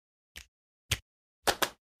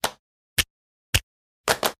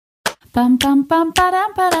Bum bum bum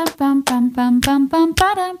ba-dum ba-dum bum bum bum bum bum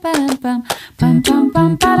ba-dum ba-dum bum bum bum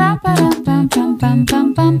bum ba-dum ba-dum bum bum bum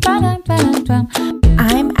bum bum ba-dum ba-dum bum.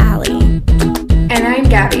 I'm Allie. And I'm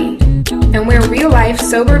Gabby. And we're real-life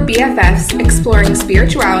sober BFFs exploring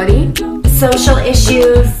spirituality, Social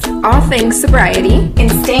issues, all things sobriety,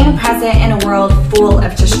 and staying present in a world full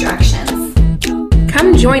of distractions.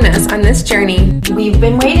 Come join us on this journey. We've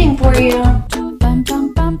been waiting for you.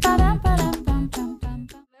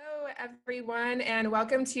 Hello, everyone, and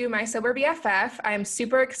welcome to My Sober BFF. I'm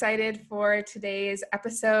super excited for today's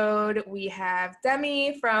episode. We have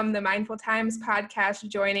Demi from the Mindful Times podcast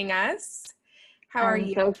joining us. How are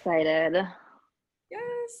you? I'm so excited.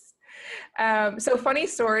 Yes. So funny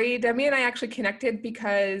story, Demi and I actually connected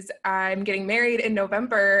because I'm getting married in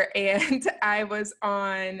November, and I was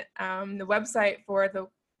on the website for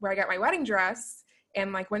where I got my wedding dress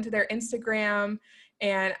and went to their Instagram,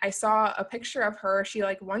 and I saw a picture of her. She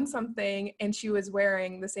won something, and she was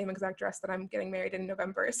wearing the same exact dress that I'm getting married in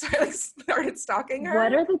November. So I started stalking her.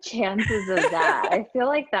 What are the chances of that? I feel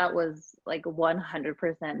like that was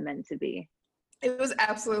 100% meant to be. It was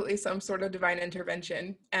absolutely some sort of divine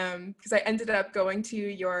intervention, because I ended up going to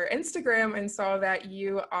your Instagram and saw that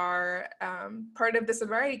you are part of the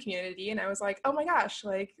sobriety community, and I was like, oh my gosh,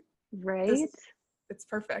 right? It's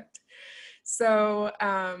perfect. So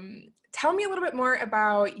tell me a little bit more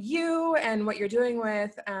about you and what you're doing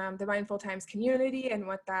with the Mindful Times community and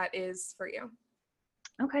what that is for you.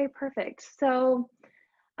 Okay, perfect. So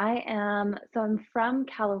I'm from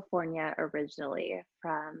California originally,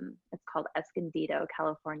 it's called Escondido,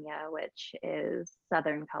 California, which is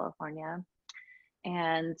Southern California,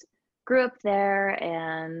 and grew up there.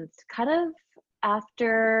 And kind of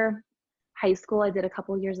after high school, I did a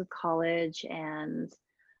couple years of college, and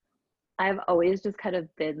I've always just kind of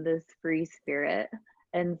been this free spirit.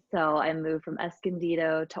 And so I moved from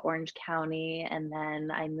Escondido to Orange County, and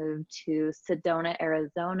then I moved to Sedona,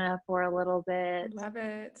 Arizona for a little bit. Love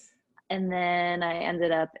it. And then I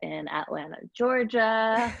ended up in Atlanta,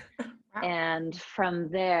 Georgia. Wow. And from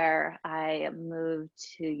there, I moved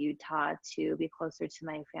to Utah to be closer to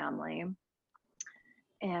my family.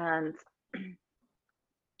 And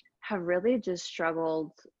have really just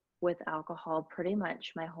struggled with alcohol pretty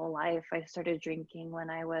much my whole life. I started drinking when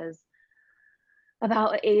I was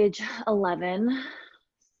about age 11,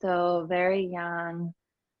 so very young.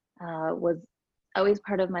 Was always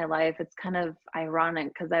part of my life. It's kind of ironic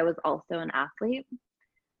because I was also an athlete.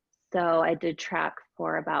 So I did track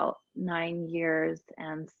for about 9 years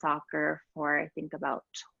and soccer for I think about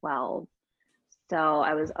 12. So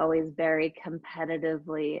I was always very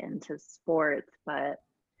competitively into sports, but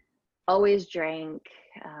always drank,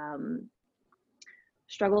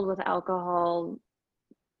 struggled with alcohol,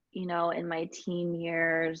 in my teen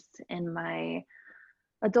years, in my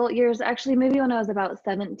adult years. Actually, maybe when I was about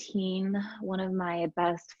 17, one of my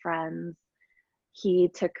best friends, he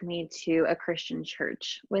took me to a Christian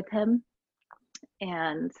church with him.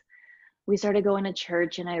 And we started going to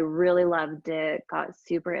church, and I really loved it, got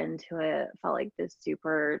super into it, felt like this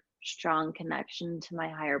super strong connection to my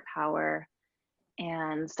higher power,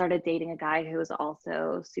 and started dating a guy who was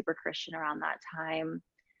also super Christian around that time.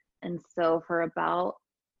 And so for about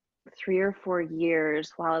 3 or 4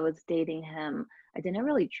 years while I was dating him, I didn't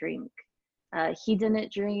really drink. He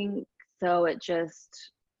didn't drink, so it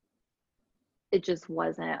just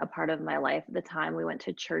wasn't a part of my life at the time. We went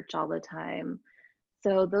to church all the time.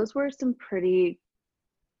 So those were some pretty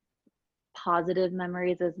positive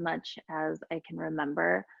memories as much as I can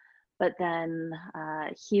remember. But then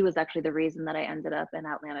he was actually the reason that I ended up in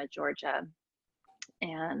Atlanta, Georgia.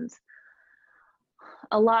 And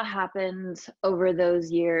a lot happened over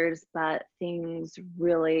those years, but things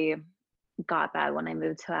really got bad when I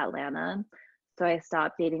moved to Atlanta. So I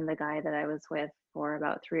stopped dating the guy that I was with for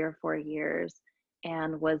about 3 or 4 years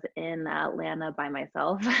and was in Atlanta by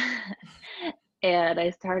myself. And I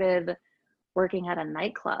started working at a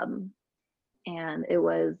nightclub, and it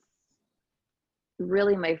was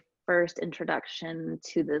really my first introduction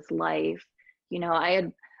to this life.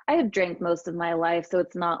 I had drank most of my life, so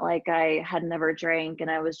it's not like I had never drank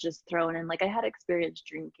and I was just thrown in. I had experience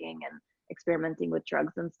drinking and experimenting with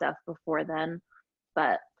drugs and stuff before then,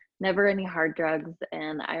 but never any hard drugs.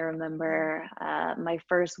 And I remember my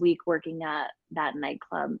first week working at that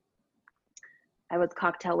nightclub, I was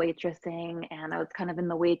cocktail waitressing, and I was kind of in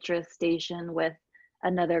the waitress station with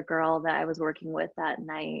another girl that I was working with that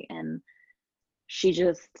night, and she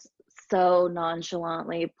just so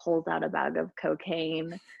nonchalantly pulls out a bag of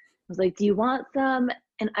cocaine. I was like, do you want some?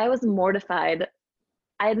 And I was mortified.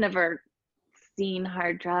 I had never seen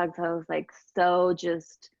hard drugs. I was so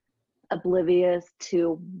just oblivious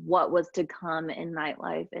to what was to come in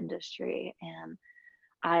nightlife industry. And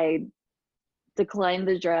I declined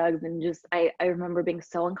the drugs, and just I remember being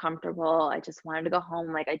so uncomfortable. I just wanted to go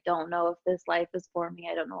home. Like, I don't know if this life is for me.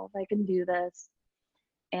 I don't know if I can do this.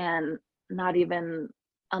 And not even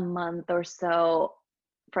a month or so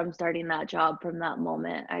from starting that job, from that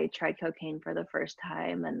moment, I tried cocaine for the first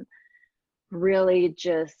time and really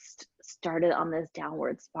just started on this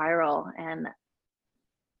downward spiral. And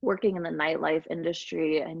working in the nightlife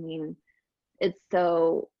industry, I mean, it's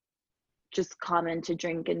so just common to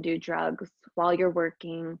drink and do drugs while you're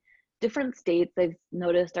working. Different states I've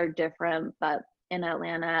noticed are different, but in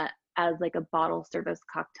Atlanta, as like a bottle service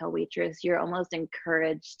cocktail waitress, you're almost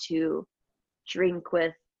encouraged to drink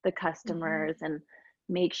with the customers and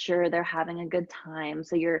make sure they're having a good time.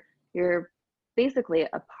 So you're basically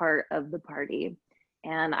a part of the party.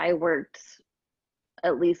 And I worked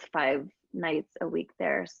at least 5 nights a week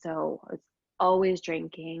there, so it's always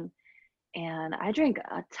drinking. And I drank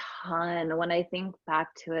a ton. When I think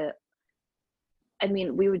back to it, I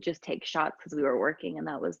mean, we would just take shots because we were working, and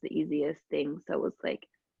that was the easiest thing. So it was like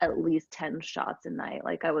at least 10 shots a night.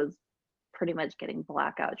 Like, I was pretty much getting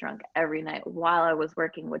blackout drunk every night while I was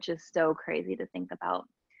working, which is so crazy to think about.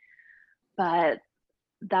 But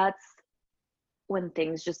that's when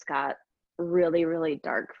things just got really, really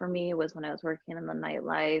dark for me, was when I was working in the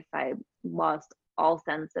nightlife. I lost all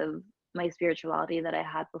sense of my spirituality that I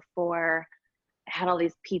had before. I had all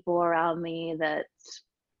these people around me that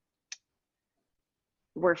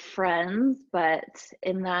were friends, but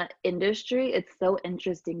in that industry, it's so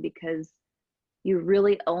interesting because you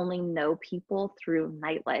really only know people through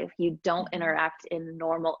nightlife. You don't interact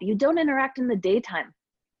you don't interact in the daytime.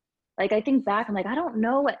 Like, I think back, I'm like, I don't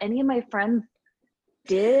know what any of my friends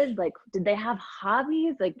did. Like, did they have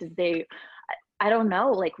hobbies? Like, I don't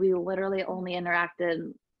know. Like, we literally only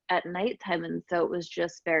interacted at nighttime. And so it was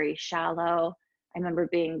just very shallow. I remember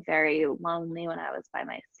being very lonely when I was by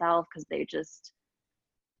myself because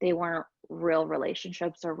they weren't real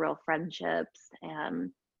relationships or real friendships. And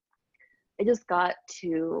I just got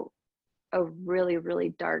to a really,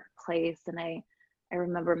 really dark place. And I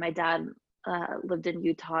remember my dad lived in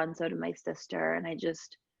Utah, and so did my sister. And I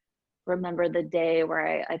just remember the day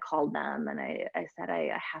where I called them and I said,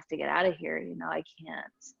 I have to get out of here. You know, I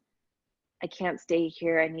can't stay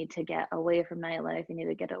here. I need to get away from nightlife. I need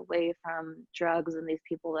to get away from drugs and these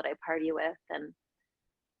people that I party with. And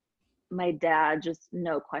my dad, just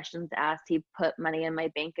no questions asked, he put money in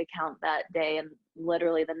my bank account that day. And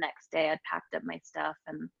literally the next day, I packed up my stuff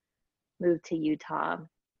and moved to Utah.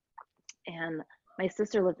 And my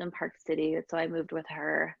sister lived in Park City, so I moved with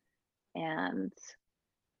her. And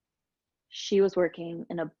she was working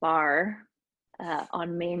in a bar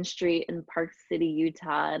on Main Street in Park City,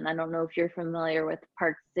 Utah. And I don't know if you're familiar with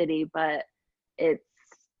Park City, but it's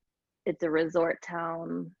a resort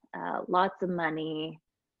town, lots of money,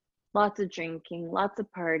 lots of drinking, lots of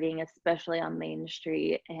partying, especially on Main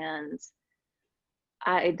Street. And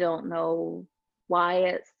I don't know why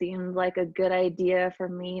it seemed like a good idea for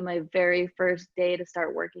me my very first day to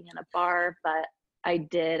start working in a bar, but I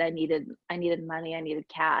did. I needed money, I needed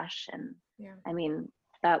cash. And I mean,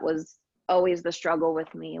 that was always the struggle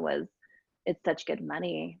with me, was it's such good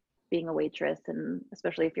money being a waitress, and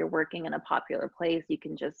especially if you're working in a popular place, you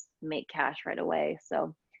can just make cash right away.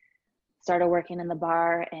 So started working in the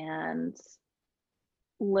bar, and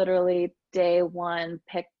literally day one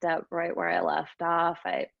picked up right where I left off.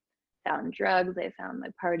 I found drugs, I found my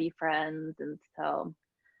party friends, and so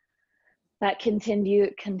that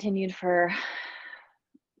continued for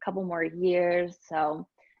a couple more years. So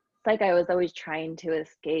it's like I was always trying to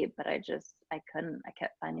escape, but I couldn't. I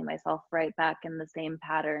kept finding myself right back in the same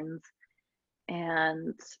patterns.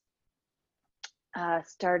 And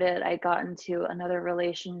I got into another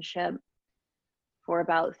relationship for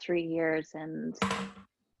about 3 years, and I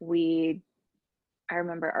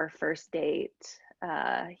remember our first date.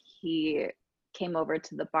 He came over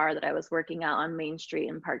to the bar that I was working at on Main Street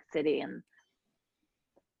in Park City, and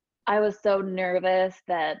I was so nervous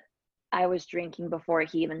that I was drinking before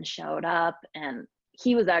he even showed up. And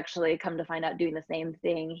he was actually, come to find out, doing the same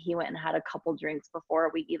thing. He went and had a couple drinks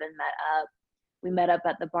before we even met up. We met up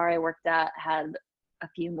at the bar I worked at, had a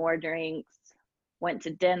few more drinks, went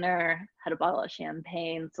to dinner, had a bottle of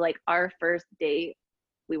champagne. So like our first date,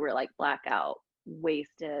 we were like blackout,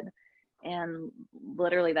 wasted. And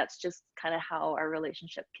literally that's just kind of how our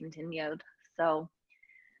relationship continued. So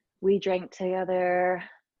we drank together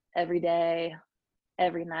every day,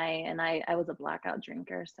 every night. And I was a blackout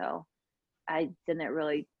drinker. So I didn't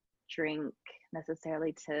really drink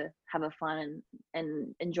necessarily to have a fun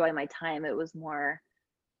and enjoy my time. It was more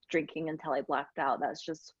drinking until I blacked out. That's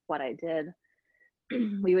just what I did.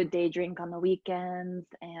 We would day drink on the weekends,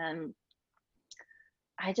 and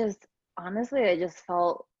I just honestly, I just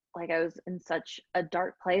felt like I was in such a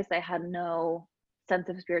dark place. I had no sense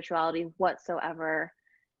of spirituality whatsoever.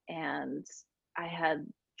 And I had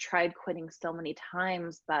tried quitting so many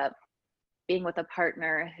times, but being with a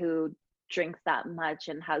partner who drinks that much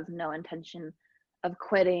and has no intention of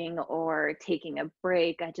quitting or taking a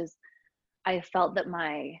break, I felt that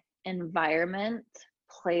my environment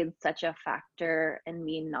played such a factor in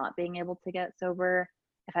me not being able to get sober.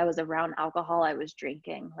 If I was around alcohol, I was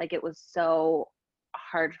drinking. Like, it was so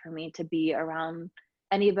hard for me to be around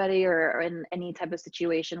anybody or in any type of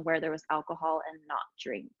situation where there was alcohol and not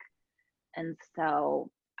drink. And so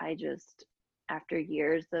I just, after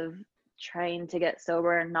years of trying to get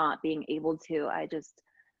sober and not being able to,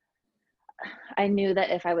 I knew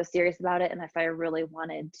that if I was serious about it and if I really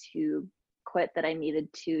wanted to quit, that I needed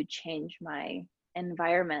to change my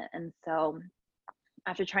environment. And so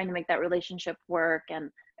after trying to make that relationship work and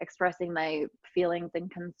expressing my feelings and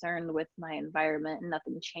concern with my environment and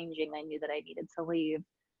nothing changing, I knew that I needed to leave.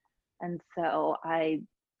 And so I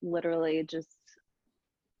literally just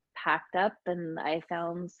packed up and I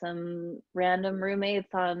found some random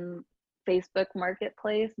roommates on Facebook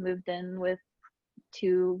Marketplace, moved in with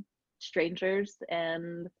two strangers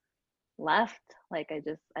and left. Like,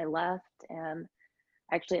 I left and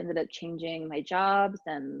actually ended up changing my jobs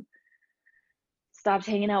and stopped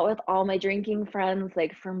hanging out with all my drinking friends.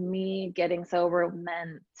 Like, for me, getting sober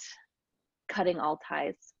meant cutting all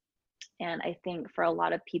ties. And I think for a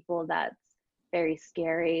lot of people, that's very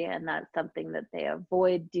scary, and that's something that they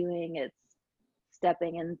avoid doing. It's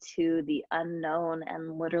stepping into the unknown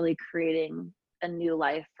and literally creating a new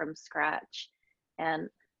life from scratch. And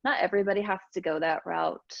not everybody has to go that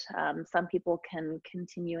route. Some people can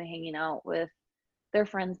continue hanging out with their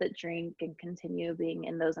friends that drink and continue being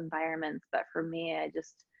in those environments. But for me,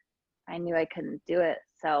 I knew I couldn't do it.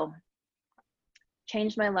 So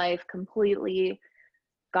changed my life completely,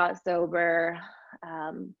 got sober,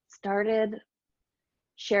 started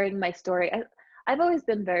sharing my story. I've always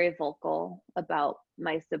been very vocal about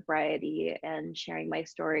my sobriety and sharing my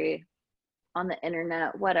story on the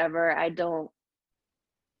internet, whatever. I don't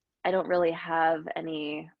really have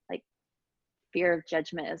any like fear of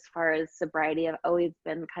judgment as far as sobriety. I've always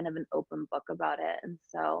been kind of an open book about it. And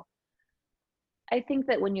so I think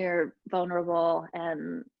that when you're vulnerable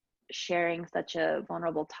and sharing such a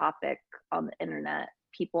vulnerable topic on the internet,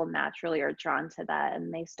 people naturally are drawn to that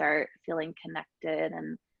and they start feeling connected.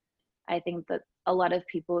 And I think that a lot of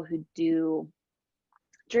people who do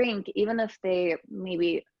drink, even if they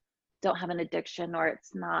maybe don't have an addiction or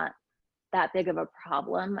it's not that big of a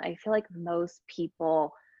problem, I feel like most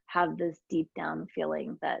people have this deep down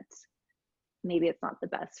feeling that maybe it's not the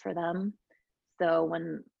best for them. So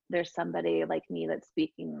when there's somebody like me that's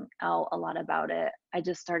speaking out a lot about it, I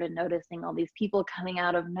just started noticing all these people coming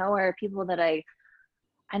out of nowhere, people that I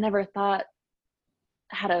never thought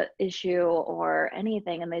had an issue or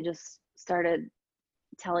anything, and they just started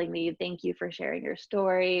telling me, thank you for sharing your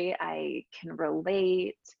story, I can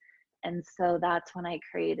relate. And so that's when I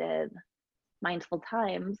created Mindful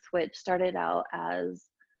Times, which started out as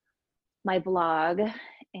my blog.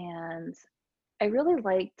 And I really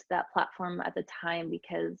liked that platform at the time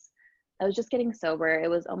because I was just getting sober. It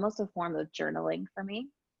was almost a form of journaling for me.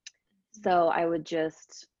 So I would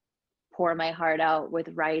just pour my heart out with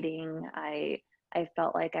writing. I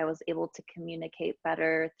felt like I was able to communicate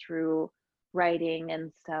better through writing.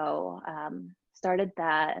 And so started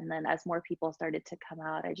that. And then as more people started to come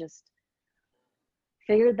out, I just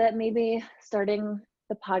figured that maybe starting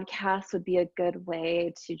the podcast would be a good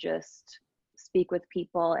way to just speak with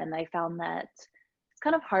people. And I found that it's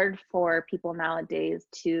kind of hard for people nowadays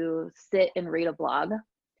to sit and read a blog.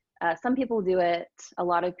 Some people do it. A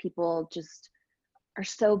lot of people just are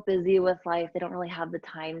so busy with life, they don't really have the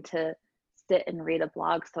time to sit and read a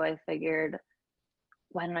blog. So I figured,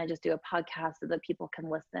 why don't I just do a podcast so that people can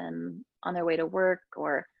listen on their way to work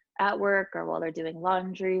or at work or while they're doing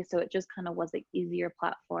laundry. So it just kind of was an easier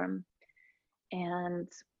platform. And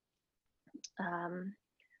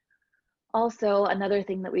also another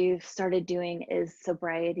thing that we've started doing is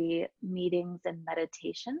sobriety meetings and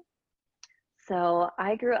meditation. So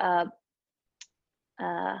I grew up,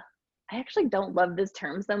 I actually don't love this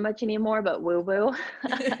term so much anymore, but woo-woo.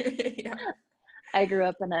 Yeah. I grew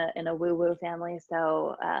up in a woo-woo family.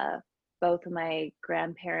 So both of my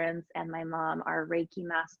grandparents and my mom are Reiki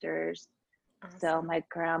masters. Awesome. So my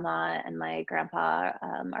grandma and my grandpa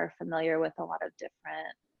are familiar with a lot of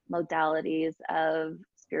different modalities of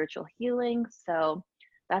spiritual healing. So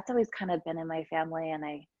that's always kind of been in my family. And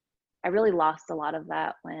I I really lost a lot of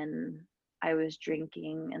that when I was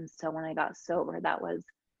drinking. And so when I got sober, that was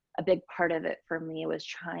a big part of it for me, was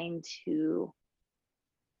trying to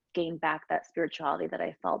gain back that spirituality that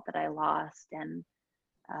I felt that I lost. And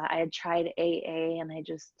I had tried AA, and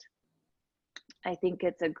I think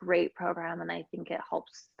it's a great program, and I think it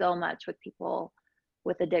helps so much with people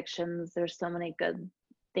with addictions. There's so many good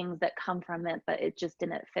things that come from it, but it just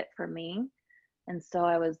didn't fit for me. And so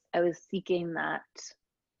I was seeking that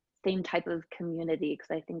same type of community,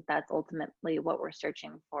 because I think that's ultimately what we're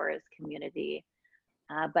searching for, is community,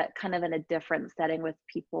 but kind of in a different setting with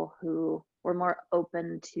people who were more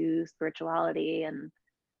open to spirituality and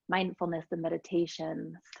mindfulness and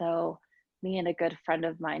meditation. So me and a good friend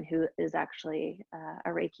of mine who is actually a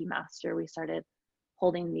Reiki master, we started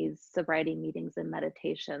holding these sobriety meetings and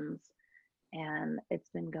meditations, and it's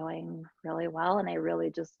been going really well. And I really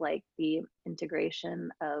just like the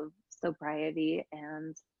integration of sobriety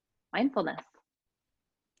and mindfulness.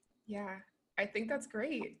 Yeah, I think that's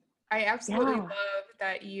great. I absolutely Yeah. love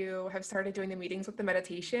that you have started doing the meetings with the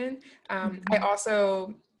meditation. I Mhm.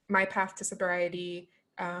 also, my path to sobriety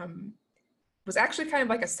was actually kind of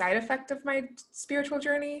like a side effect of my spiritual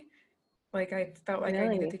journey. Like I felt like I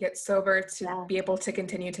needed Really? to get sober to Yeah. be able to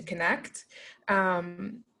continue to connect.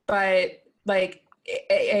 But like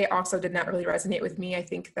AA also did not really resonate with me. I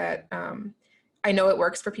think that I know it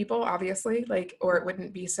works for people, obviously, like, or it Yeah.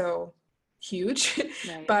 wouldn't be so huge.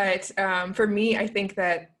 Right. But for me, I think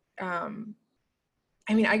that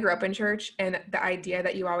I mean, I grew up in church, and the idea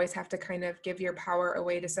that you always have to kind of give your power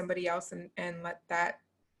away to somebody else and let that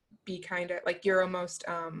be kind of like you're almost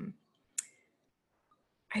I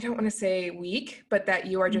don't want to say weak, but that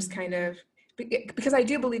you are just kind Mhm. of, because I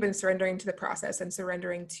do believe in surrendering to the process and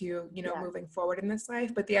surrendering to, Yeah. moving forward in this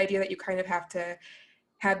life. But the idea that you kind of have to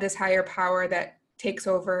have this higher power that takes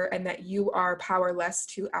over, and that you are powerless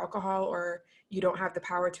to alcohol, or you don't have the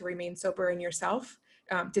power to remain sober in yourself,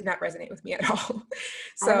 did not resonate with me at all.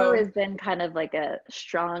 I've So always been kind of like a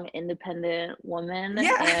strong, independent woman,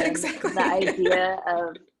 yeah, and the exactly. idea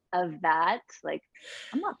of that, like,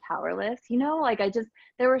 I'm not powerless, like,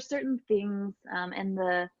 there were certain things,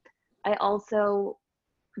 and I also,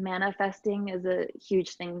 manifesting is a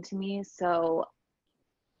huge thing to me. So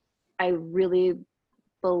I really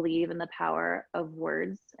believe in the power of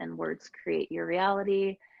words, and words create your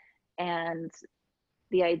reality. And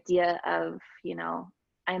the idea of,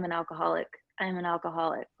 I'm an alcoholic, I'm an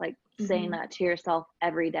alcoholic, like saying Hmm. that to yourself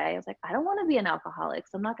every day. I was like, I don't want to be an alcoholic,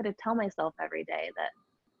 so I'm not going to tell myself every day that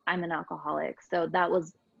I'm an alcoholic. So that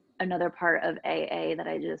was another part of AA that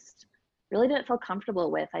I just really didn't feel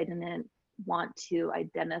comfortable with. I didn't want to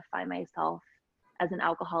identify myself as an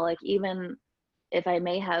alcoholic, even if I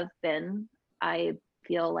may have been. I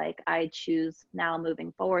feel like I choose now,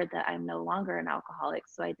 moving forward, that I'm no longer an alcoholic.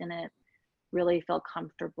 So I didn't really feel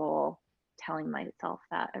comfortable telling myself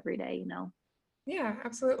that every day. Yeah,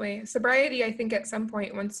 absolutely. Sobriety, I think at some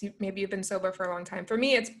point, once maybe you've been sober for a long time. For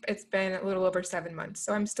me, it's been a little over 7 months,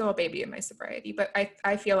 so I'm still a baby in my sobriety. But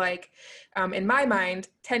I feel like, in my mind,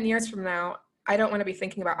 10 years from now, I don't want to be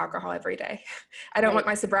thinking about alcohol every day. I don't want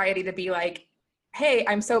Right. my sobriety to be like, hey,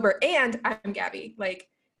 I'm sober and I'm Gabby. Like,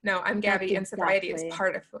 no, I'm That's Gabby, and sobriety is exactly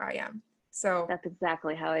part of who I am. So that's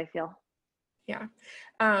exactly how I feel. yeah.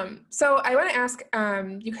 So I want to ask,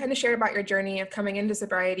 you kind of shared about your journey of coming into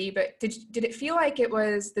sobriety, but did it feel like it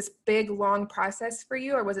was this big, long process for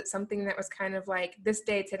you, or was it something that was kind of like, this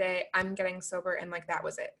day today, I'm getting sober, and like that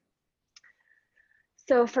was it?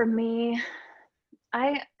 So for me,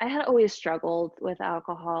 I had always struggled with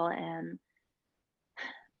alcohol, and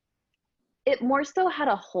it more so had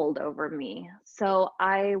a hold over me. So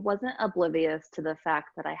I wasn't oblivious to the fact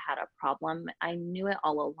that I had a problem. I knew it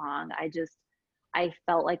all along. I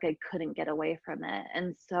felt like I couldn't get away from it.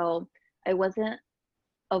 And so I wasn't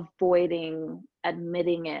avoiding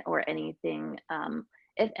admitting it or anything.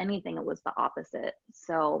 If anything, it was the opposite.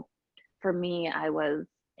 So for me, I was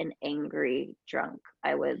an angry drunk.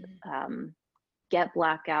 I would get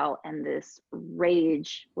blackout, and this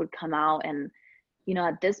rage would come out. And,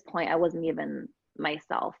 at this point, I wasn't even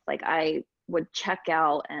myself. Like, I would check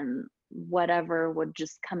out, and whatever would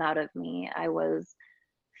just come out of me. I was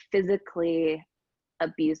physically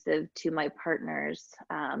abusive to my partners.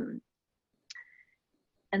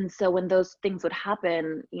 And so when those things would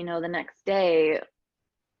happen, the next day,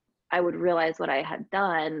 I would realize what I had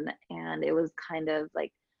done. And it was kind of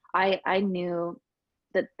like, I knew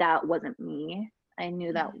that that wasn't me. I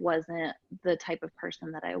knew that Mhm. wasn't the type of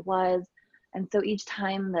person that I was. And so each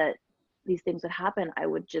time that these things would happen, I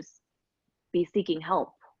would just be seeking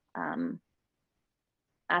help, um,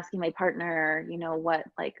 asking my partner, what,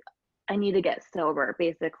 like, need to get sober,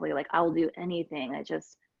 basically. Like, I'll do anything.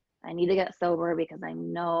 I need to get sober because I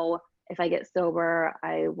know if I get sober,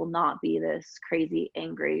 I will not be this crazy,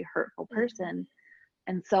 angry, hurtful person.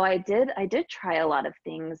 And so I did try a lot of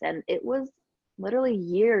things, and it was literally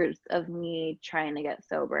years of me trying to get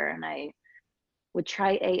sober. And I would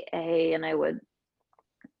try AA, and I would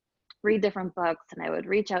read different books, and I would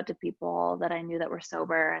reach out to people that I knew that were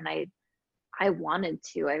sober, and I wanted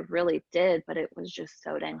to, I really did, but it was just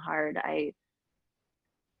so dang hard. I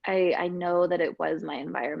know that it was my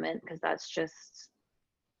environment, because that's just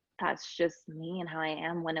me and how I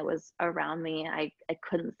am. When it was around me, I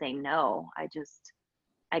couldn't say no.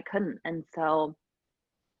 I couldn't. And so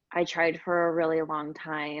I tried for a really long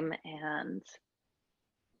time, and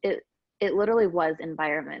it literally was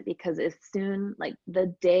environment, because as soon, like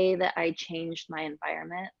the day that I changed my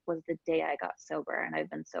environment was the day I got sober, and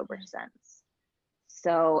I've been sober since.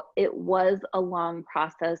 So it was a long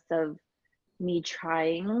process of me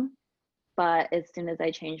trying, but as soon as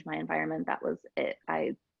I changed my environment, that was it.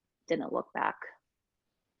 I didn't look back.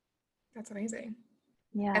 That's amazing.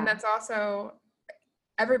 Yeah. And that's also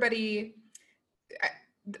everybody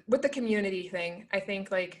with the community thing. I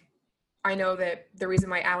think, like, I know that the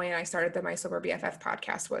reason why Allie and I started the My Sober BFF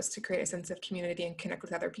podcast was to create a sense of community and connect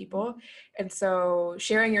with other people. And so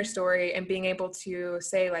sharing your story and being able to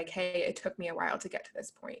say, like, hey, it took me a while to get to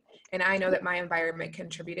this point, and I know that my environment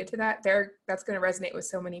contributed to that, that's going to resonate with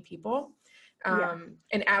so many people.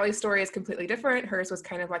 And Allie's story is completely different. Hers was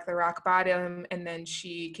kind of like the rock bottom, and then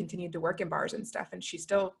she continued to work in bars and stuff, and she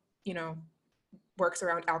still, you know, works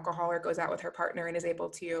around alcohol or goes out with her partner and is able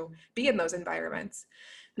to be in those environments.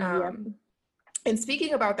 And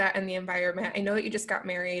speaking about that and the environment, I know that you just got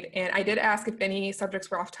married, and I did ask if any subjects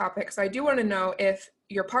were off topic. So I do want to know if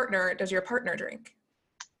does your partner drink?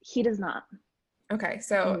 He does not. Okay.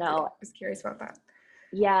 So No. I was curious about that.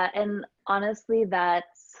 Yeah. And honestly,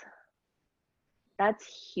 that's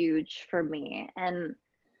huge for me. And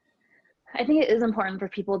I think it is important for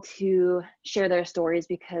people to share their stories,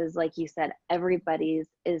 because like you said, everybody's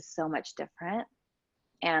is so much different.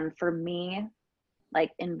 And for me,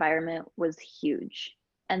 like, environment was huge.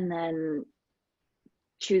 And then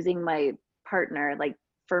choosing my partner, like,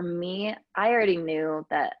 for me, I already knew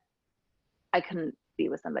that I couldn't be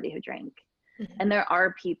with somebody who drank. Mm-hmm. And there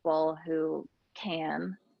are people who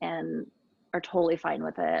can and are totally fine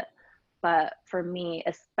with it. But for me,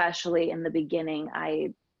 especially in the beginning,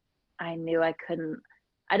 I knew I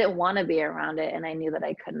didn't want to be around it, and I knew that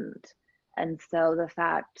I couldn't. And so the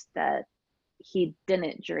fact that he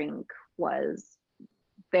didn't drink was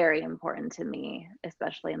very important to me,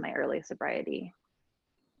 especially in my early sobriety.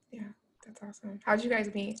 Yeah, that's awesome. How'd you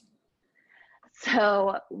guys meet?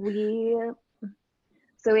 So we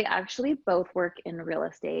actually both work in real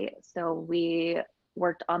estate. So we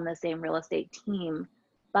worked on the same real estate team,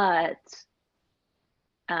 but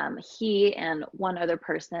he and one other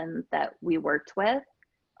person that we worked with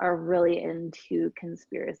are really into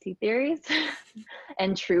conspiracy theories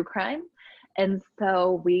and true crime. And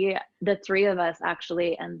so the three of us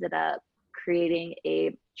actually ended up creating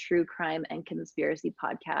a true crime and conspiracy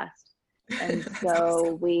podcast. And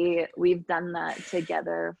so awesome. We've done that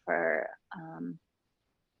together for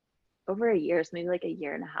over a year, so maybe like a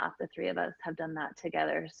year and a half. The three of us have done that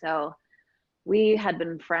together. So we had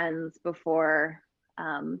been friends before,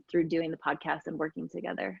 through doing the podcast and working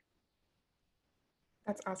together.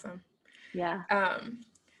 That's awesome. Yeah.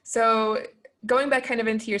 So going back kind of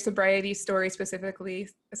into your sobriety story specifically,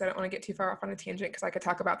 because I don't want to get too far off on a tangent, because I could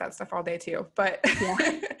talk about that stuff all day too. But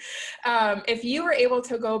yeah. If you were able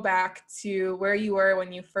to go back to where you were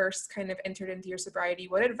when you first kind of entered into your sobriety,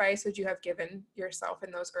 what advice would you have given yourself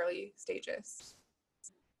in those early stages?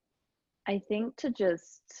 I think to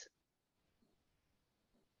just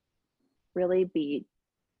really be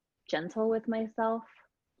gentle with myself.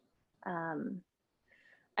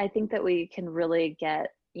 I think that we can really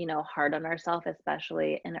get, hard on ourselves,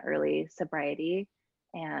 especially in early sobriety.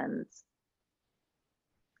 And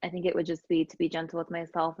I think it would just be to be gentle with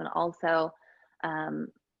myself. And also,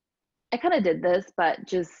 I kind of did this, but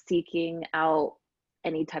just seeking out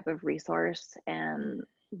any type of resource and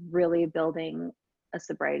really building a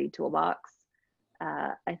sobriety toolbox.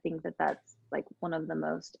 I think that that's like one of the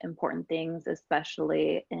most important things,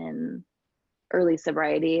 especially in early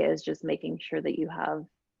sobriety, is just making sure that you have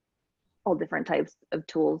all different types of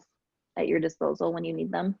tools at your disposal when you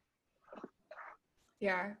need them.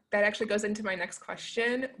 Yeah, that actually goes into my next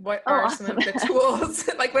question. What are awesome. some of the tools,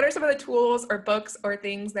 like what are some of the tools or books or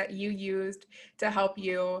things that you used to help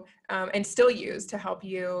you and still use to help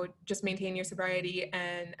you just maintain your sobriety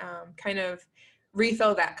and kind of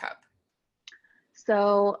refill that cup?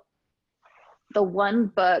 So the one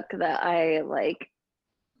book that I like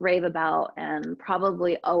rave about and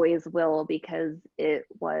probably always will, because it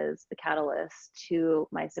was the catalyst to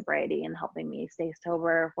my sobriety and helping me stay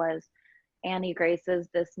sober, was Annie Grace's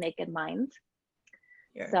This Naked Mind.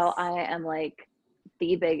 Yes. So I am like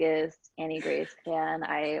the biggest Annie Grace fan.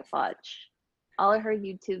 I watch all of her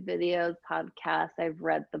YouTube videos, podcasts. I've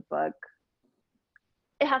read the book.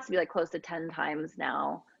 It has to be like close to 10 times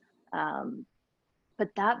now. But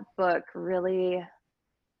that book really,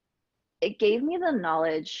 it gave me the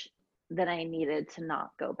knowledge that I needed to not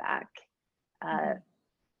go back. I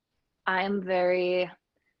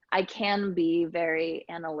can be very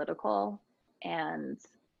analytical, and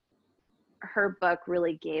her book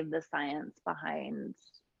really gave the science behind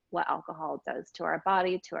what alcohol does to our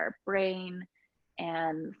body, to our brain.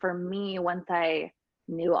 And for me, once I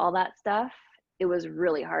knew all that stuff, it was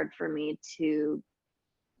really hard for me to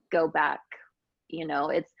go back. You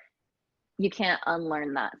know, you can't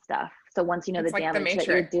unlearn that stuff. So once you know It's the like the damage that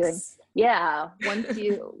you're doing, Matrix. yeah, once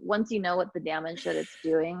you know what the damage that it's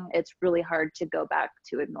doing, it's really hard to go back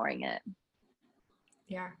to ignoring it.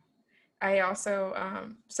 Yeah. I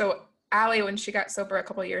also, so Allie, when she got sober a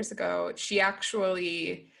couple of years ago, she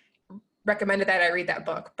actually recommended that I read that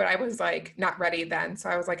book, but I was like not ready then. So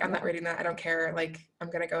I was like, I'm not reading that. I don't care. Like, I'm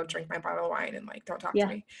going to go drink my bottle of wine and like, don't talk to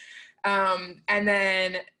me. And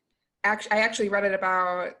then I actually read it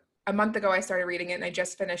about a month ago. I started reading it and I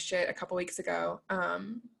just finished it a couple weeks ago.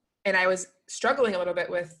 And I was struggling a little bit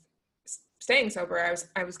with staying sober.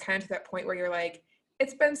 I was kind of to that point where you're like,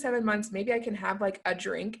 it's been 7 months. Maybe I can have like a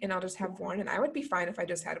drink and I'll just have one, and I would be fine if I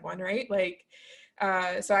just had one, right? Like,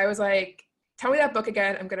 so I was like, tell me that book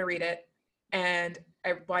again. I'm going to read it. And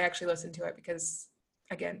I actually listened to it because,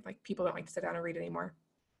 again, like people don't like to sit down and read anymore.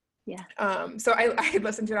 Yeah. So I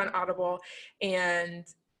listened to it on Audible, and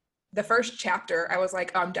the first chapter, I was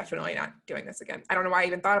like, oh, I'm definitely not doing this again. I don't know why I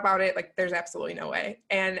even thought about it. Like, there's absolutely no way.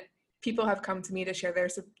 And people have come to me to share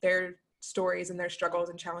their stories and their struggles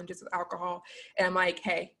and challenges with alcohol. And I'm like,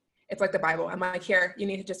 hey, it's like the Bible. I'm like, here, you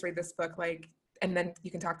need to just read this book, like, and then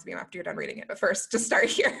you can talk to me after you're done reading it. But first, just start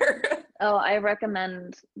here. Oh, I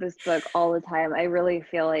recommend this book all the time. I really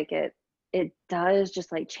feel like it does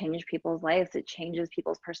just like change people's lives. It changes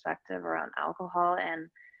people's perspective around alcohol. And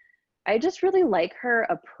I just really like her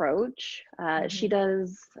approach. She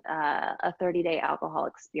does a 30-day alcohol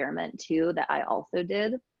experiment too that I also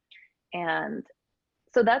did. And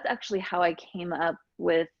so that's actually how I came up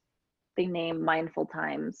with the name Mindful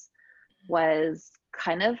Times, was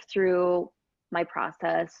kind of through my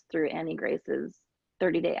process through Annie Grace's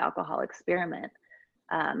 30-day alcohol experiment.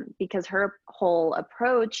 Because her whole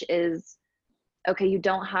approach is, okay, you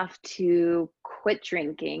don't have to quit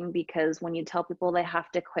drinking, because when you tell people they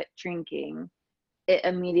have to quit drinking, it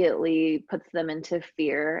immediately puts them into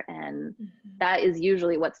fear. And that is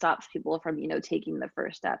usually what stops people from, taking the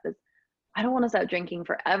first step, is I don't want to stop drinking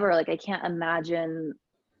forever. Like, I can't imagine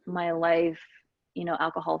my life,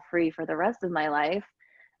 alcohol free for the rest of my life.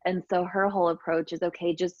 And so her whole approach is,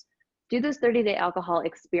 okay, just do this 30-day alcohol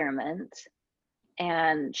experiment.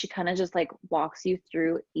 And she kind of just like walks you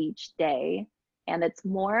through each day. And it's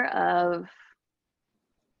more of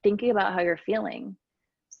thinking about how you're feeling.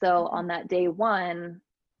 So on that day one,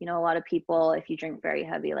 a lot of people, if you drink very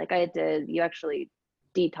heavy, like I did, you actually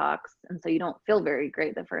detox. And so you don't feel very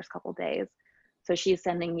great the first couple days. So she's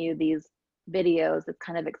sending you these videos that's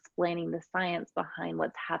kind of explaining the science behind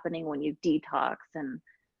what's happening when you detox and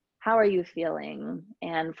how are you feeling.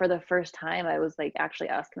 And for the first time, I was like actually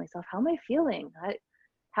asking myself, how am I feeling?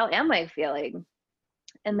 How am I feeling?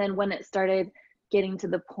 And then when it started getting to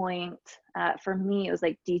the point, for me, it was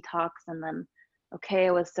like detox, and then, okay,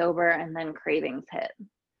 I was sober, and then cravings hit.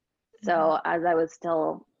 So as I was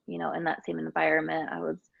still, in that same environment, I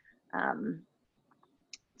was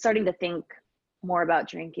starting to think more about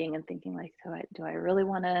drinking and thinking like, do I really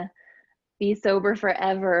want to be sober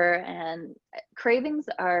forever? And cravings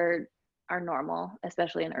are normal,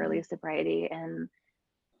 especially in early sobriety. And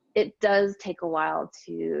it does take a while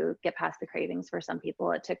to get past the cravings. For some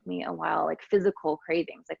people, it took me a while, like physical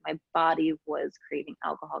cravings, like my body was craving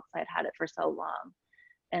alcohol because I'd had it for so long.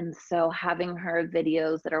 And so having her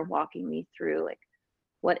videos that are walking me through like,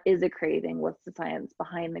 what is a craving? What's the science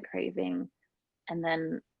behind the craving? And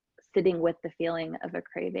then sitting with the feeling of a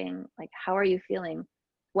craving, like, how are you feeling?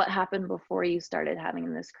 What happened before you started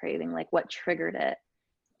having this craving? Like, what triggered it?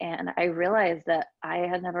 And I realized that I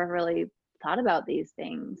had never really thought about these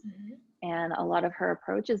things. And a lot of her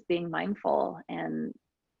approach is being mindful and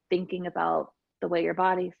thinking about the way your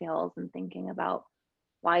body feels and thinking about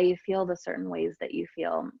why you feel the certain ways that you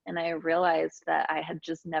feel. And I realized that I had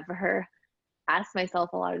just never asked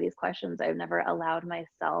myself a lot of these questions. I've never allowed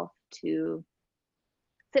myself to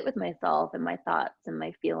sit with myself and my thoughts and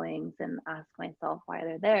my feelings and ask myself why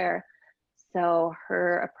they're there. So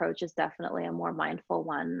her approach is definitely a more mindful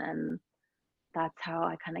one. And that's how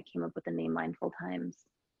I kind of came up with the name Mindful Times.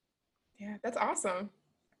 Yeah, that's awesome.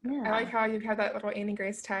 Yeah. I like how you have that little Annie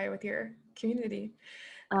Grace tie with your community.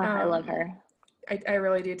 I love her. I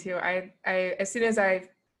really do too. I as soon as I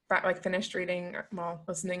like finished reading, well,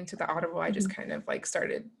 listening to the Audible, I just kind of like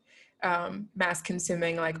started mass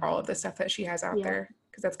consuming like all of the stuff that she has out there,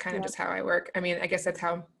 because that's kind of just how I work. I mean, I guess that's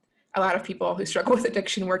how a lot of people who struggle with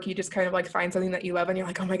addiction work. You just kind of like find something that you love and you're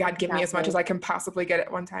like, oh my God, give me as much as I can possibly get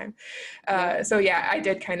at one time. So yeah, I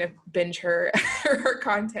did kind of binge her her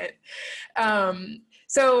content.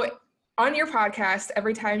 So on your podcast,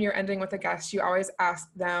 every time you're ending with a guest, you always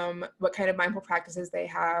ask them what kind of mindful practices they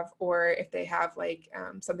have, or if they have like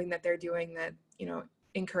something that they're doing that, you know,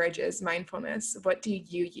 encourages mindfulness. What do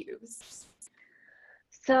you use?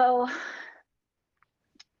 So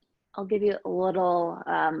I'll give you a little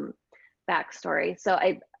backstory. So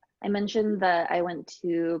I mentioned that I went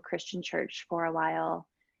to Christian church for a while,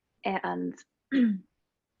 and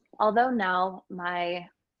although now my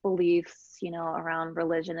beliefs, you know, around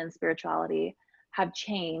religion and spirituality have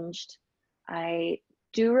changed, I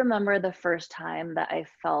do remember the first time that I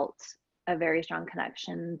felt a very strong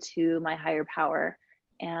connection to my higher power.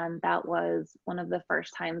 And that was one of the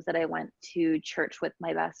first times that I went to church with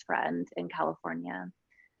my best friend in California.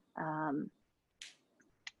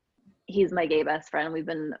 He's my gay best friend. We've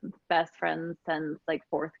been best friends since like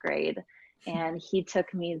 4th grade. And he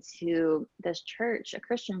took me to this church, a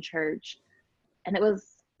Christian church, and it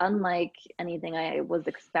was unlike anything I was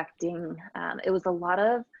expecting. It was a lot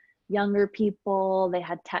of younger people. They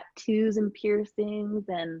had tattoos and piercings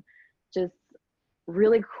and just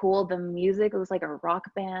really cool. The music, it was like a rock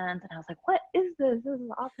band. And I was like, what is this? This is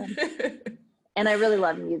awesome. And I really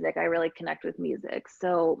love music. I really connect with music.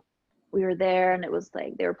 So we were there and it was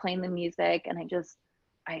like, they were playing the music and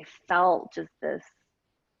I felt just this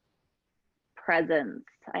presence.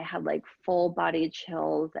 I had like full body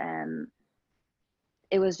chills and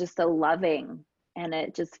it was just so loving and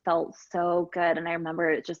it just felt so good. And I remember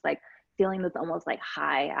it just like feeling this almost like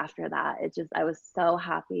high after that. I was so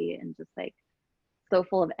happy and just like so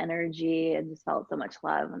full of energy and just felt so much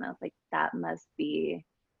love. And I was like, that must be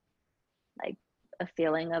like a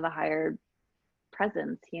feeling of a higher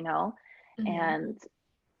presence, you know? Mm-hmm. And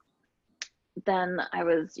then I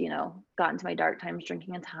was, you know, got into my dark times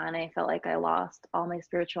drinking a ton. I felt like I lost all my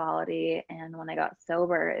spirituality. And when I got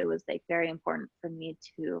sober, it was like very important for me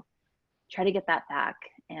to try to get that back.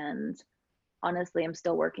 And honestly, I'm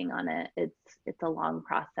still working on it. It's a long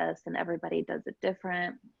process and everybody does it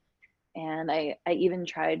different. And I even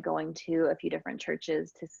tried going to a few different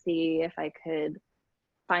churches to see if I could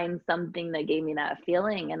find something that gave me that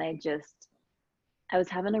feeling. And I was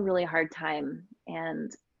having a really hard time.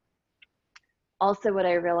 And also what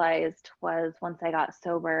I realized was once I got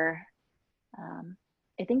sober,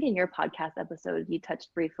 I think in your podcast episode, you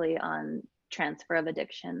touched briefly on transfer of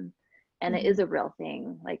addiction. And it is a real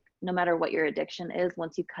thing. Like no matter what your addiction is,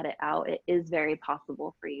 once you cut it out, it is very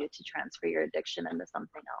possible for you to transfer your addiction into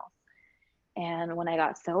something else. And when I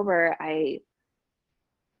got sober, I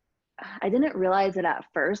didn't realize it at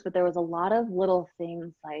first, but there was a lot of little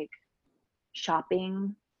things like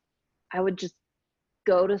shopping. I would just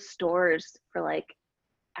go to stores for like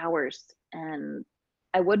hours and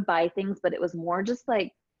I would buy things, but it was more just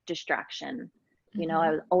like distraction. You know,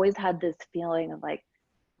 I always had this feeling of like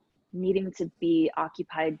needing to be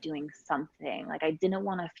occupied doing something. Like I didn't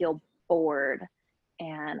want to feel bored.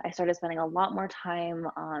 And I started spending a lot more time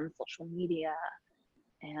on social media.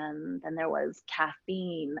 And then there was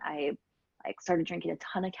caffeine. I started drinking a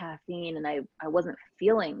ton of caffeine and I wasn't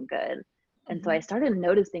feeling good. And so I started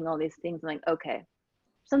noticing all these things. I'm like, okay,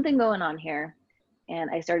 something going on here. And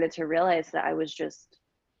I started to realize that I was just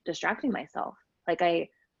distracting myself. Like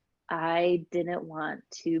I didn't want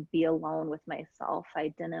to be alone with myself.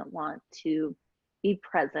 I didn't want to be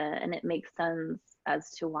present. And it makes sense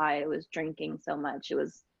as to why I was drinking so much. It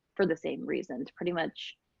was for the same reason, to pretty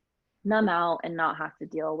much numb out and not have to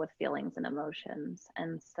deal with feelings and emotions.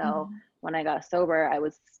 And so when I got sober, I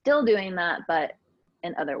was still doing that, but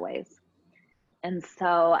in other ways. And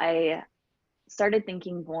so I started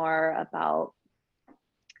thinking more about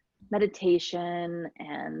meditation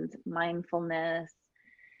and mindfulness.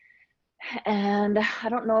 And I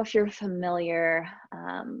don't know if you're familiar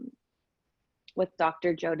with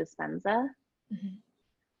Dr. Joe Dispenza.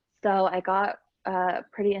 So I got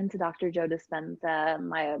pretty into Dr. Joe Dispenza.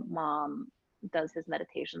 My mom does his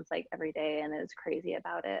meditations like every day and is crazy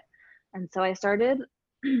about it. And so I started,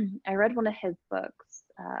 I read one of his books,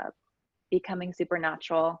 Becoming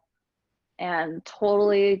Supernatural, and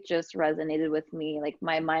totally just resonated with me. Like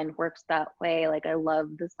my mind works that way. Like I love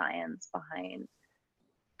the science behind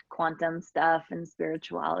quantum stuff and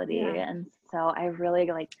spirituality. Yeah. And so I really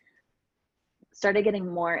like started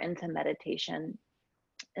getting more into meditation.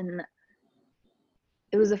 And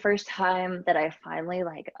it was the first time that I finally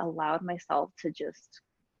like allowed myself to just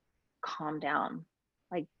calm down,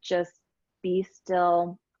 like just be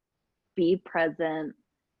still, be present.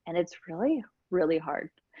 And it's really, really hard.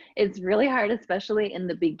 It's really hard, especially in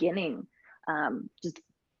the beginning. Just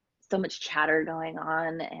so much chatter going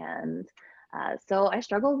on. And so I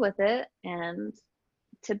struggled with it. And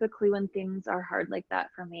typically when things are hard like that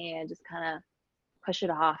for me, I just kind of push it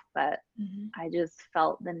off. But I just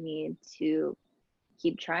felt the need to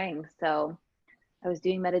keep trying. So I was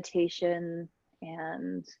doing meditation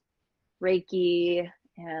and Reiki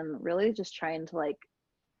and really just trying to like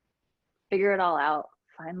figure it all out,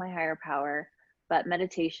 find my higher power. But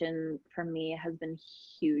meditation for me has been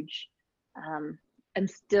huge. Um, I'm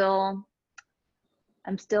still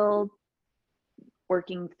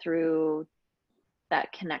working through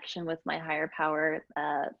that connection with my higher power.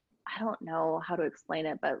 I don't know how to explain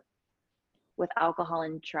it, but with alcohol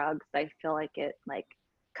and drugs, I feel like it like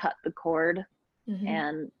cut the cord.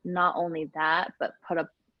 And not only that, but put up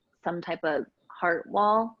some type of heart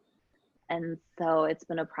wall. And so it's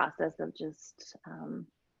been a process of just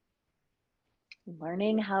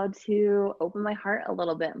learning how to open my heart a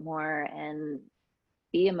little bit more and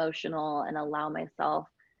be emotional and allow myself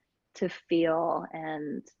to feel.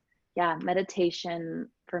 And yeah, meditation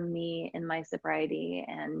for me in my sobriety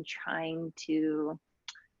and trying to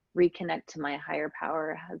reconnect to my higher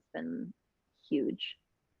power has been huge.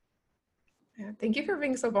 Yeah, thank you for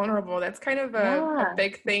being so vulnerable. That's kind of a Yeah,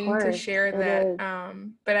 big thing to share that.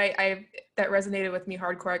 is. But I that resonated with me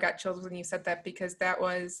hardcore. I got chills when you said that because that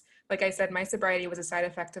was, like I said, my sobriety was a side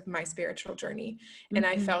effect of my spiritual journey. And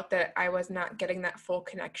I felt that I was not getting that full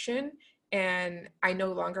connection. And I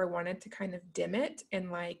no longer wanted to kind of dim it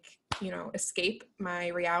and like, escape my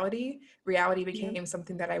reality. Reality became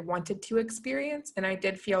something that I wanted to experience. And I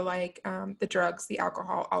did feel like the drugs, the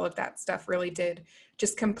alcohol, all of that stuff really did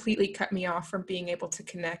just completely cut me off from being able to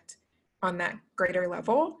connect on that greater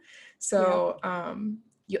level. So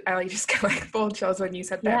I just got like full chills when you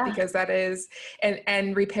said that, because that is,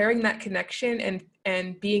 and repairing that connection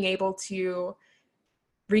and being able to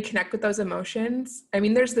reconnect with those emotions. I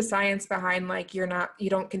mean, there's the science behind like you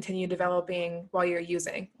don't continue developing while you're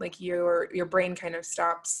using, like your brain kind of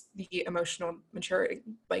stops the emotional maturity,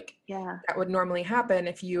 like that would normally happen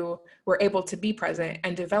if you were able to be present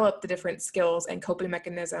and develop the different skills and coping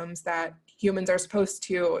mechanisms that humans are supposed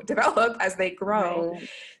to develop as they grow.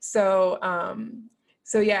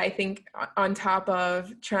 So yeah, I think on top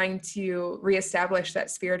of trying to reestablish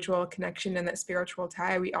that spiritual connection and that spiritual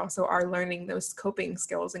tie, we also are learning those coping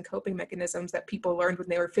skills and coping mechanisms that people learned when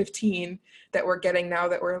they were 15 that we're getting now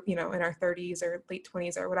that we're, in our 30s or late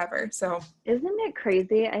 20s or whatever. So isn't it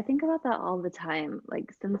crazy? I think about that all the time.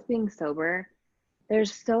 Like since being sober,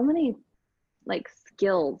 there's so many like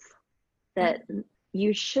skills that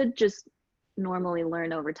you should just normally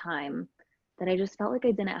learn over time that I just felt like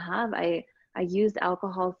I didn't have. I used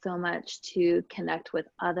alcohol so much to connect with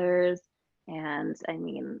others. And I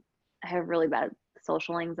mean, I have really bad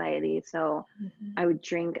social anxiety. So I would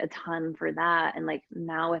drink a ton for that. And like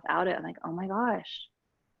now without it, I'm like, oh my gosh,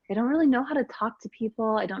 I don't really know how to talk to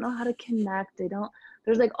people. I don't know how to connect.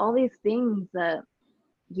 There's like all these things that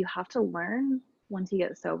you have to learn once you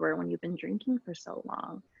get sober when you've been drinking for so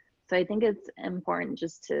long. So I think it's important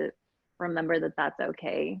just to remember that that's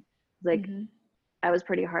okay. Like, I was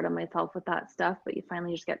pretty hard on myself with that stuff, but you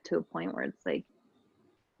finally just get to a point where it's like,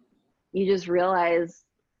 you just realize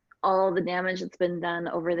all the damage that's been done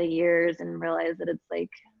over the years and realize that it's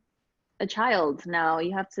like a child now.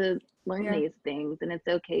 You have to learn these things, and it's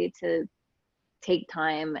okay to take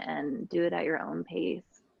time and do it at your own pace.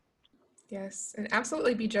 Yes, and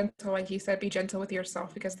absolutely be gentle. Like you said, be gentle with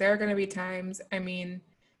yourself, because there are going to be times, I mean,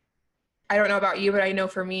 I don't know about you, but I know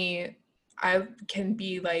for me, I can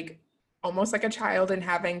be like almost like a child and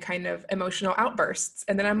having kind of emotional outbursts.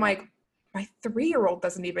 And then I'm like, my 3-year-old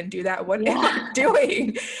doesn't even do that. What am I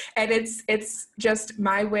doing? And it's just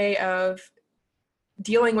my way of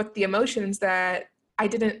dealing with the emotions that I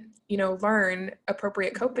didn't, learn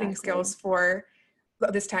appropriate coping skills for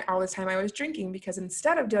all this time I was drinking, because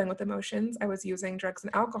instead of dealing with emotions, I was using drugs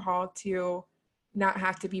and alcohol to not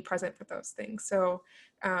have to be present for those things. So,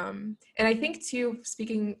 and I think too,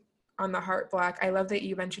 speaking on the heart block. I love that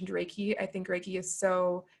you mentioned Reiki. I think Reiki is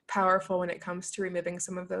so powerful when it comes to removing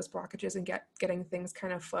some of those blockages and getting things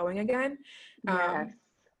kind of flowing again. Yes.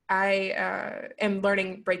 I am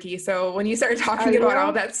learning Reiki. So when you started talking about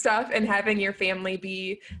all that stuff and having your family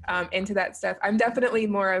be into that stuff, I'm definitely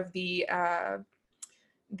more of the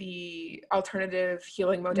alternative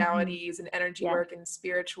healing modalities and energy work and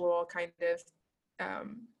spiritual kind of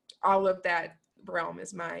all of that realm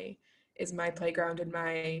is my playground and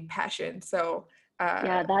my passion. So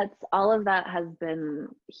that's all of that has been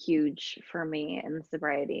huge for me in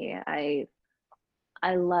sobriety.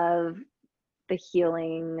 I love the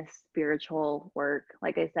healing spiritual work.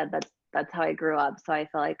 Like I said, that's how I grew up. So I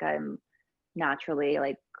feel like I'm naturally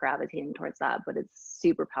like gravitating towards that, but it's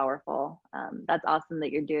super powerful. That's awesome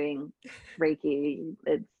that you're doing Reiki.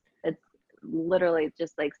 It's literally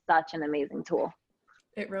just like such an amazing tool.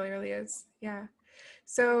 It really, really is. Yeah.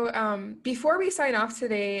 So before we sign off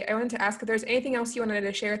today, I wanted to ask if there's anything else you wanted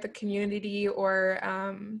to share with the community, or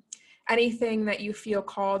anything that you feel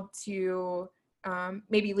called to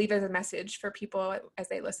maybe leave as a message for people as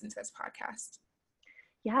they listen to this podcast.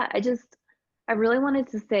 Yeah, I really wanted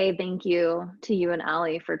to say thank you to you and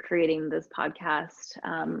Allie for creating this podcast.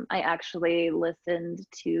 I actually listened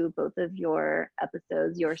to both of your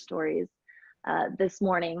episodes, your stories, this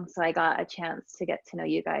morning. So I got a chance to get to know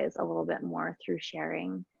you guys a little bit more through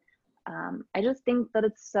sharing. I just think that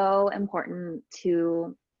it's so important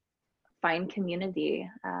to find community.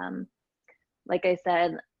 Like I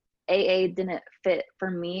said, AA didn't fit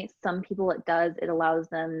for me. Some people it does. It allows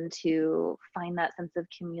them to find that sense of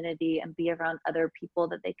community and be around other people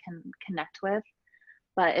that they can connect with.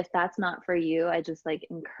 But if that's not for you, I just like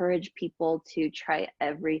encourage people to try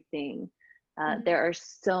everything. There are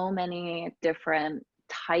so many different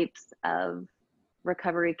types of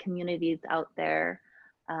recovery communities out there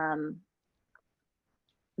that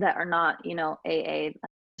are not, AA. I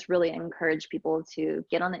just really encourage people to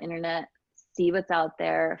get on the internet, see what's out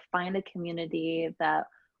there, find a community that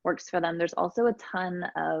works for them. There's also a ton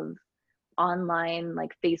of online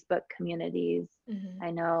like Facebook communities.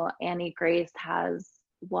 I know Annie Grace has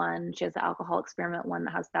one. She has the alcohol experiment one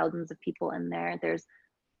that has thousands of people in there. There's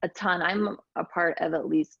a ton. I'm a part of at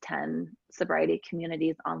least 10 sobriety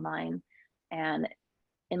communities online. And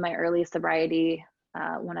in my early sobriety,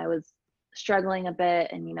 when I was struggling a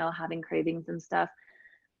bit and, having cravings and stuff,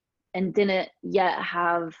 and didn't yet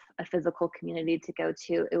have a physical community to go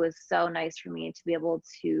to, it was so nice for me to be able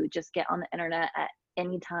to just get on the internet at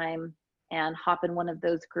any time and hop in one of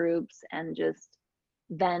those groups and just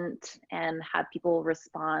vent and have people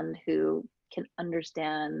respond who can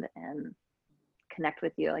understand and connect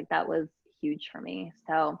with you. Like that was huge for me.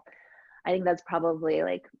 So I think that's probably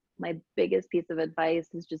like my biggest piece of advice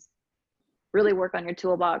is just really work on your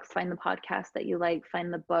toolbox, find the podcasts that you like,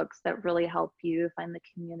 find the books that really help you, find the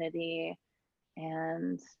community.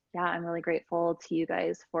 And yeah, I'm really grateful to you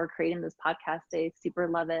guys for creating this podcast. I super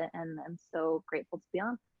love it. And I'm so grateful to be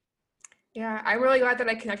on. Yeah, I'm really glad that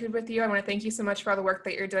I connected with you. I want to thank you so much for all the work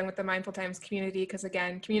that you're doing with the Mindful Times community, because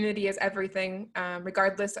again, community is everything,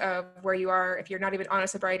 regardless of where you are. If you're not even on a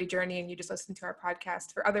sobriety journey and you just listen to our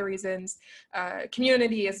podcast for other reasons,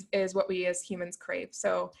 community is what we as humans crave.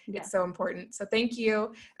 So It's so important. So thank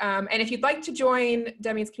you. And if you'd like to join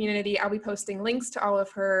Demi's community, I'll be posting links to all of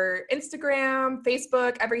her Instagram,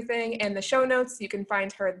 Facebook, everything in the show notes. You can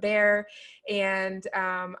find her there. And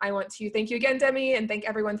I want to thank you again, Demi, and thank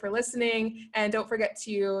everyone for listening. And don't forget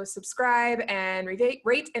to subscribe and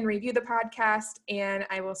rate and review the podcast. And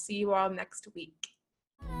I will see you all next week.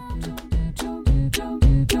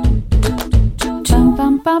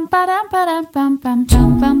 Bum